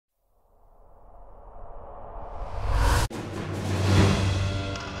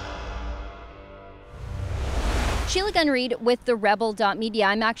Sheila Gunn Reid with the Rebel.media.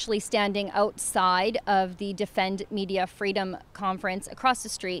 I'm actually standing outside of the Defend Media Freedom Conference across the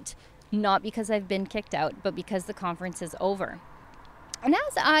street, not because I've been kicked out, but because the conference is over. And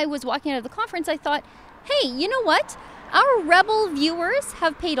as I was walking out of the conference, I thought, hey, you know what? Our Rebel viewers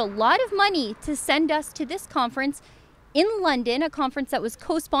have paid a lot of money to send us to this conference in London, a conference that was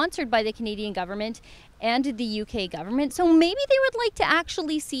co-sponsored by the Canadian government and the UK government. So maybe they would like to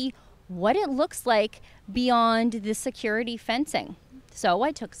actually see what it looks like beyond the security fencing. So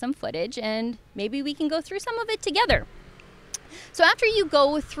I took some footage and maybe we can go through some of it together. So after you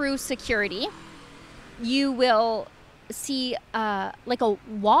go through security, you will see like a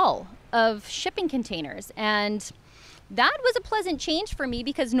wall of shipping containers. And that was a pleasant change for me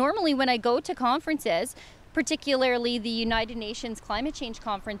because normally when I go to conferences, particularly the United Nations climate change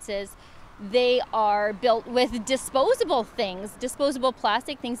conferences, they are built with disposable things, disposable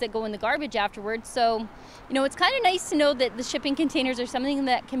plastic, things that go in the garbage afterwards. So, you know, it's kind of nice to know that the shipping containers are something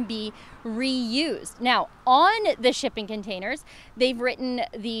that can be reused. Now, on the shipping containers, they've written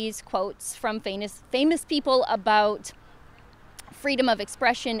these quotes from famous people about freedom of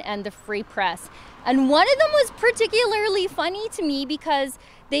expression and the free press. And one of them was particularly funny to me because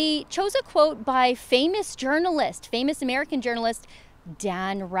they chose a quote by famous American journalist,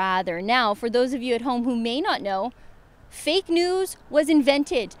 Dan Rather. Now, for those of you at home who may not know, fake news was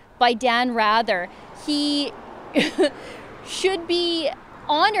invented by Dan Rather. He should be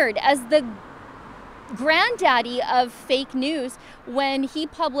honored as the granddaddy of fake news when he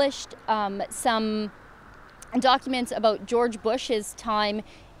published some documents about George Bush's time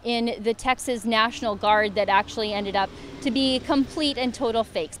in the Texas National Guard that actually ended up to be complete and total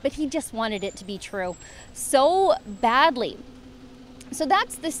fakes. But he just wanted it to be true so badly. So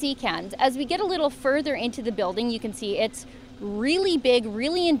that's the C-cans. As we get a little further into the building, you can see it's really big,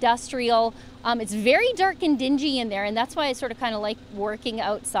 really industrial. It's very dark and dingy in there, and that's why I sort of kind of like working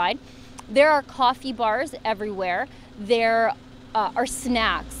outside. There are coffee bars everywhere. There are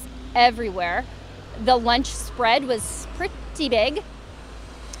snacks everywhere. The lunch spread was pretty big.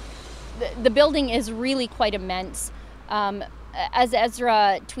 The building is really quite immense. As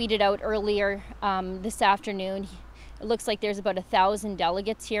Ezra tweeted out earlier this afternoon, it looks like there's about 1,000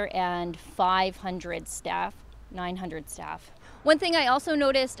 delegates here and 500 staff, 900 staff. One thing I also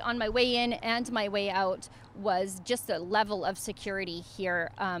noticed on my way in and my way out was just the level of security here.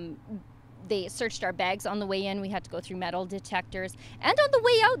 They searched our bags on the way in. We had to go through metal detectors. And on the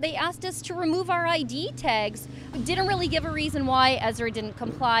way out, they asked us to remove our ID tags. Didn't really give a reason why. Ezra didn't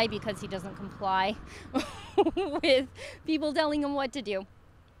comply because he doesn't comply with people telling him what to do.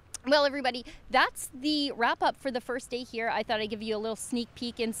 Well, everybody, that's the wrap up for the first day here. I thought I'd give you a little sneak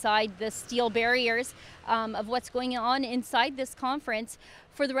peek inside the steel barriers of what's going on inside this conference.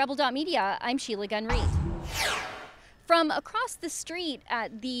 For the Rebel.media, I'm Sheila Gunn Reid. From across the street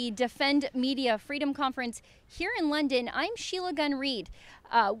at the Defend Media Freedom Conference here in London, I'm Sheila Gunn Reid.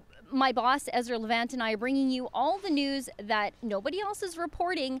 My boss, Ezra Levant, and I are bringing you all the news that nobody else is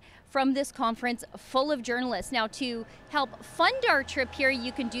reporting from this conference full of journalists. Now, to help fund our trip here,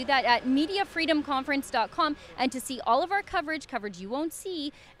 you can do that at mediafreedomconference.com. And to see all of our coverage you won't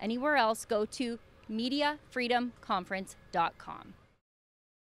see anywhere else, go to mediafreedomconference.com.